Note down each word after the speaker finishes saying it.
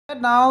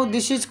Now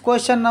this is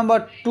question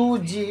number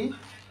 2g.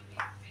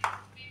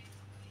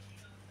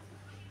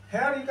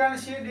 Here you can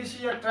see this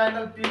is a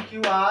triangle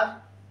PQR.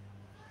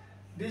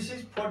 This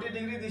is 40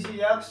 degree, this is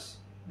X,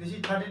 this is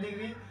 30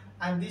 degree,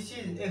 and this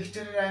is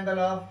exterior angle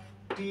of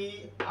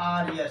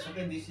TRS.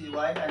 Okay, this is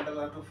Y angle we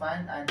have to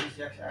find, and this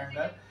X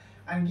angle.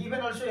 And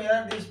given also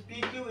here this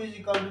PQ is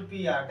equal to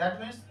PR. That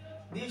means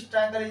this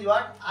triangle is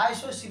what?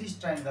 Isosceles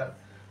triangle.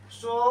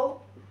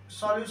 So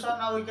solution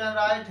now we can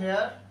write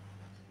here.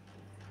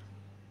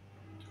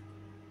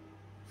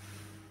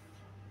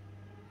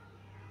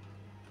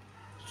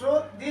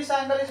 So this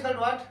angle is equal to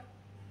what?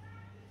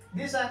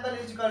 This angle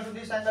is equal to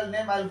this angle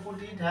name I will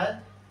put it as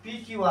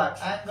PQR.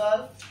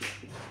 Angle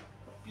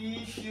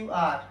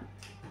PQR.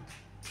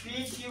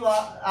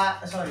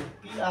 PQR sorry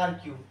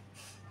PRQ.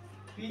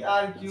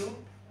 PRQ.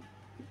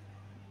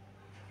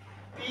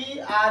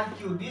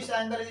 PRQ. This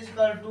angle is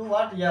equal to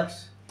what?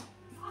 X.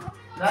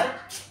 Right?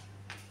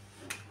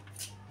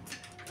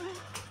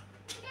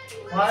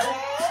 Why?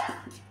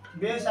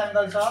 Base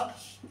angles of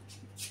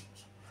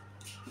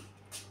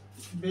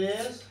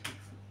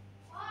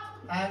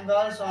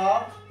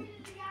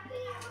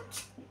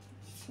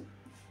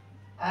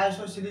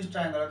isosceles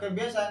triangle. Okay,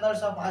 base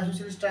angles of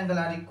isosceles triangle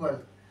are equal.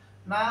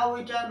 Now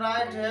we can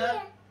write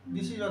here.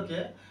 This is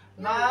okay.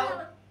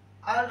 Now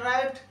I'll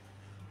write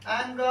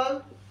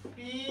angle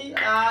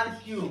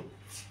PRQ.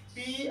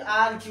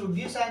 PRQ.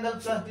 This angle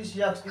plus this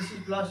X. This is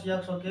plus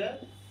X. Okay,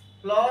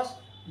 plus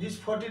this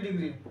 40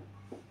 degree.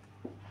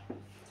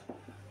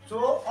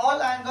 So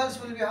all angles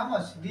will be how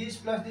much? This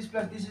plus this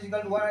is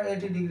equal to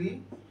 180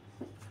 degree.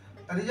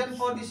 The reason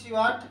for this is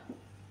what?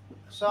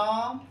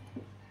 Sum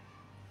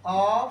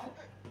of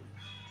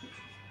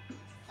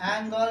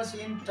angles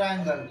in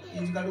triangle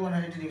is equal to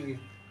 180 degree.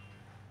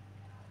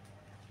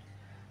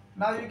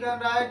 Now you can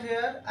write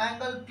here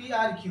angle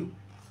PRQ.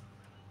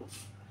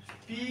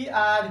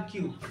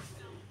 PRQ.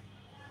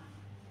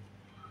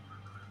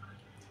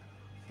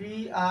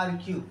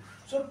 PRQ.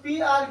 So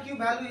PRQ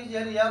value is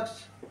here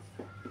X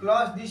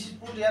plus this is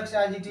put X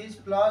as it is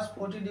plus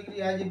 40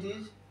 degree as it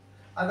is.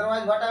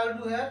 Otherwise what I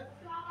will do here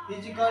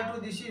is equal to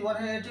this is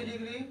 180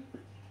 degree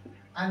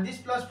and this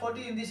plus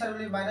 40 in this side will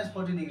be minus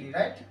 40 degree,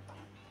 right?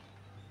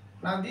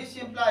 Now this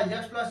implies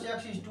X plus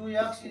X is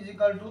 2X is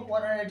equal to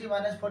 180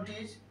 minus 40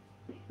 is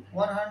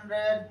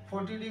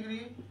 140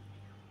 degree.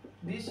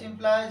 This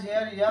implies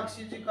here X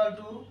is equal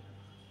to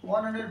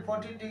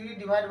 140 degree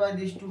divided by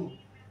this 2.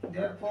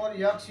 Therefore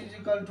X is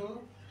equal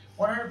to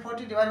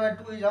 140 divided by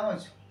 2 is how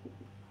much?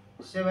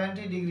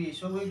 70 degree.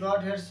 So we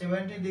got here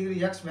 70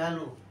 degree X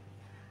value,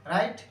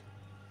 right?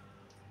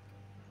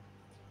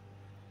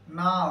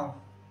 Now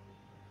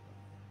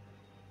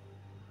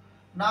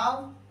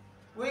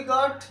we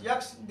got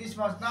X this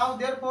much. Now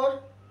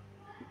therefore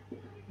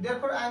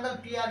angle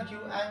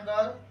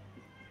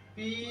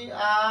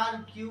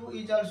PRQ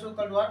is also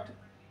equal to what?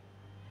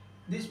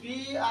 This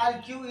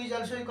PRQ is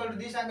also equal to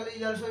this angle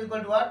is also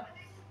equal to what?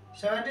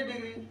 70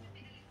 degree.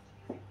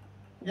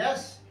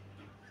 Yes.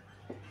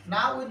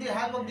 Now with the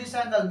help of this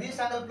angle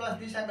plus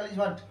this angle is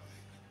what?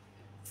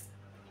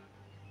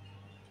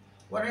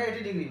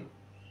 180 degree.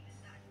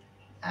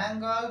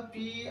 Angle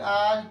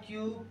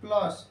PRQ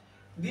plus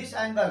this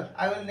angle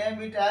I will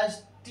name it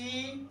as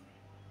TRS.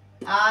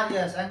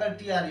 Angle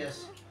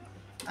TRS.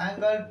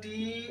 Angle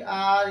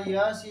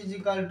TRS is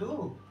equal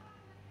to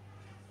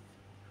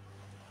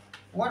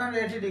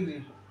 180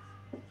 degree,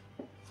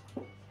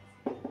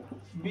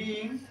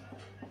 being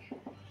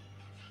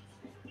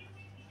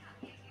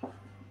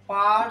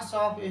parts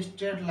of a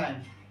straight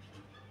line.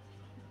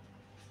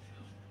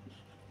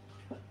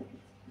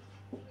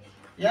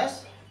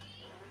 Yes.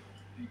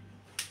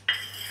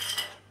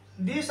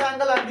 This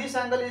angle and this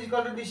angle is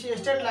equal to this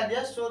straight line.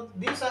 Yes. So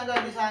this angle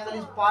and this angle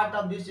is part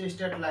of this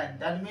straight line.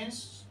 That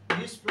means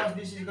this plus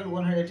this is equal to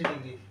 180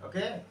 degree.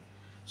 Okay.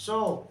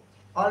 So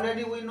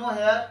already we know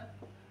here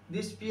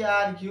this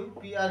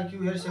PRQ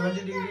here 70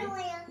 degree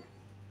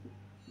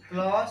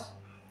plus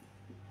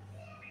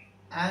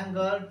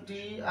angle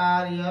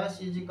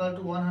TRS is equal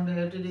to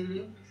 180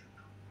 degree.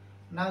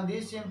 Now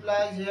this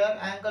implies here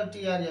angle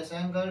TRS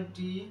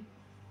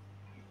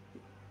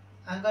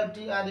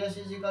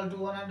is equal to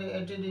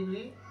 180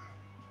 degree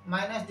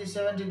minus the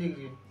 70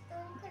 degree.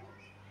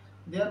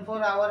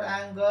 Therefore our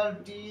angle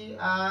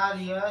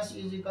TRS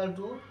is equal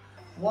to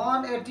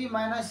 180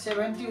 minus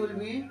 70 will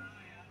be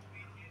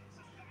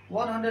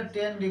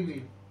 110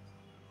 degree.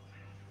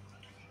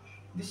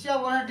 This is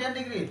 110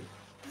 degree.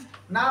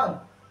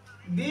 Now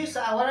this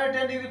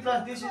 110 degree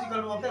plus this is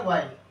equal to okay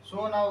Y.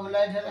 So now we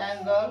write here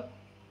angle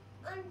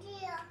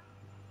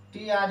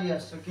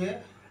TRS.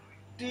 Okay.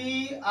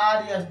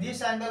 TRS,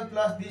 this angle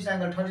plus this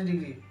angle 30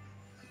 degree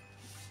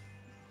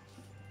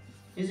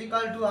is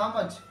equal to how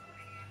much?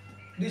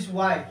 This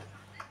Y.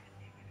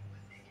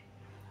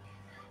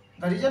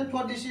 The reason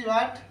for this is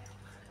what?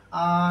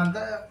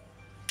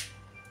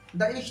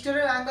 The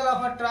exterior angle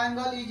of a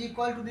triangle is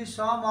equal to the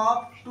sum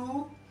of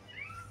two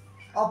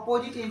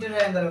opposite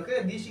interior angle.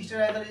 Okay, this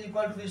exterior angle is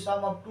equal to the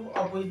sum of two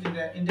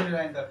opposite interior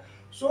angle.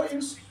 So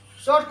in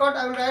Shortcut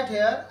I will write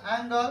here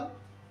angle,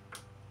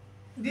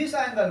 this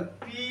angle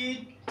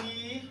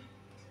PTS.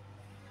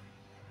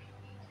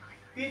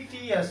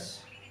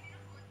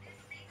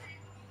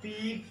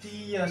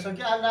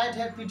 Okay, I'll write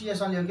here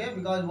PTS only, okay,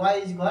 because Y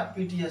is got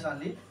PTS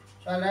only.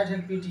 So I'll write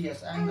here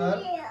PTS,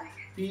 angle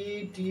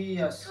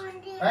PTS,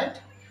 right?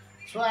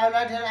 So I'll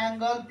write here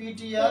angle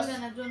PTS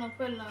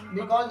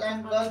because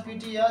angle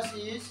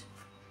PTS is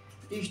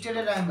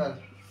exterior angle.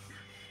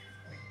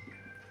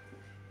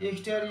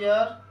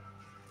 Exterior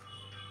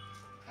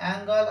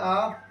angle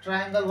of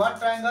triangle. What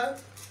triangle?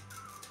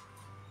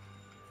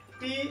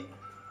 T,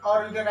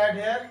 or you can write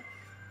here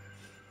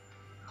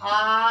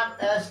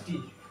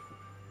RST.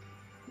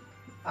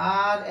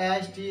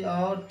 RST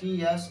or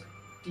TS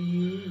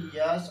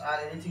or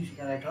anything you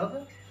can write.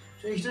 Okay.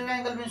 So exterior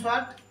angle means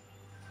what?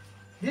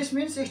 This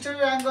means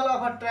exterior angle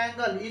of a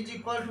triangle is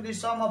equal to the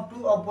sum of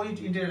two opposite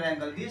interior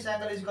angle. This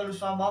angle is equal to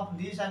sum of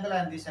this angle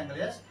and this angle.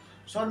 Yes.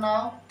 So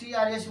now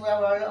TRS we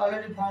have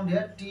already found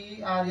here.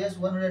 TRS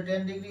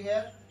 110 degree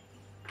here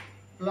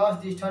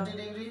plus this 30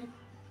 degree,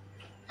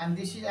 and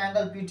this is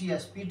angle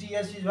PTS.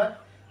 PTS is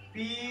what?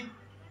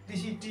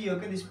 This is T.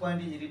 Okay, this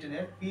point is written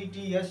here.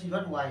 PTS is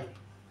what? Y.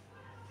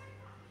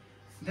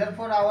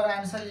 Therefore, our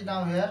answer is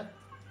now here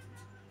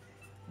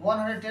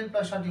 110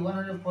 plus 30,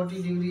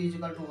 140 degree is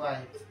equal to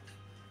Y.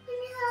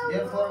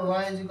 Therefore,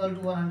 Y is equal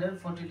to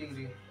 140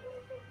 degree.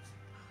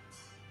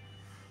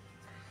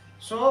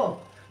 So,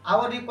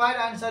 our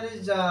required answer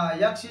is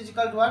X is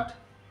equal to what?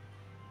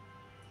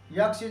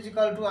 X is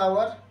equal to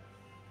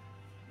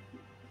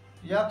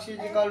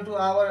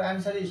our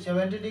answer is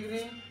 70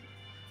 degree,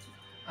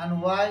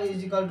 and Y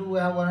is equal to we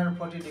have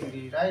 140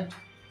 degree, right?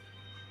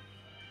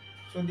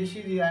 So this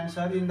is the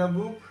answer in the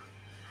book.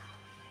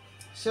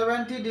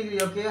 70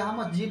 degree, okay. How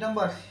much G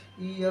number?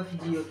 E, F,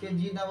 G, okay.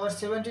 G number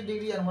 70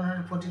 degree and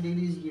 140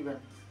 degree is given.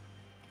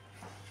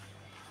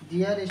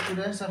 Dear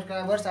students,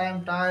 subscribers, I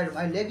am tired.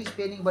 My leg is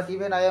paining, but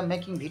even I am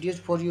making videos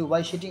for you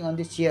by sitting on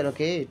this chair,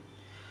 okay.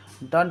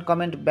 Don't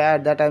comment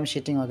bad that I am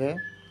sitting, okay.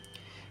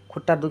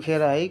 खुट्टा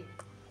दुखेर है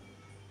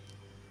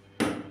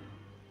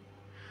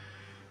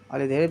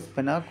अलि धेरै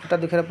हैन, खुट्टा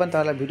दुखेर पनि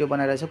तपाईलाई video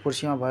बनाइरहेछ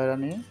कुर्सीमा भएर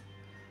नि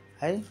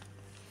है।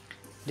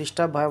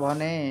 डिस्टर्ब भयो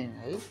भने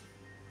है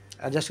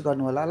एडजस्ट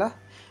गर्नु होला ल।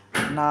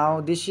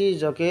 Now this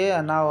is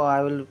okay, now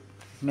I will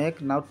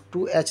make now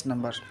 2H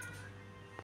number।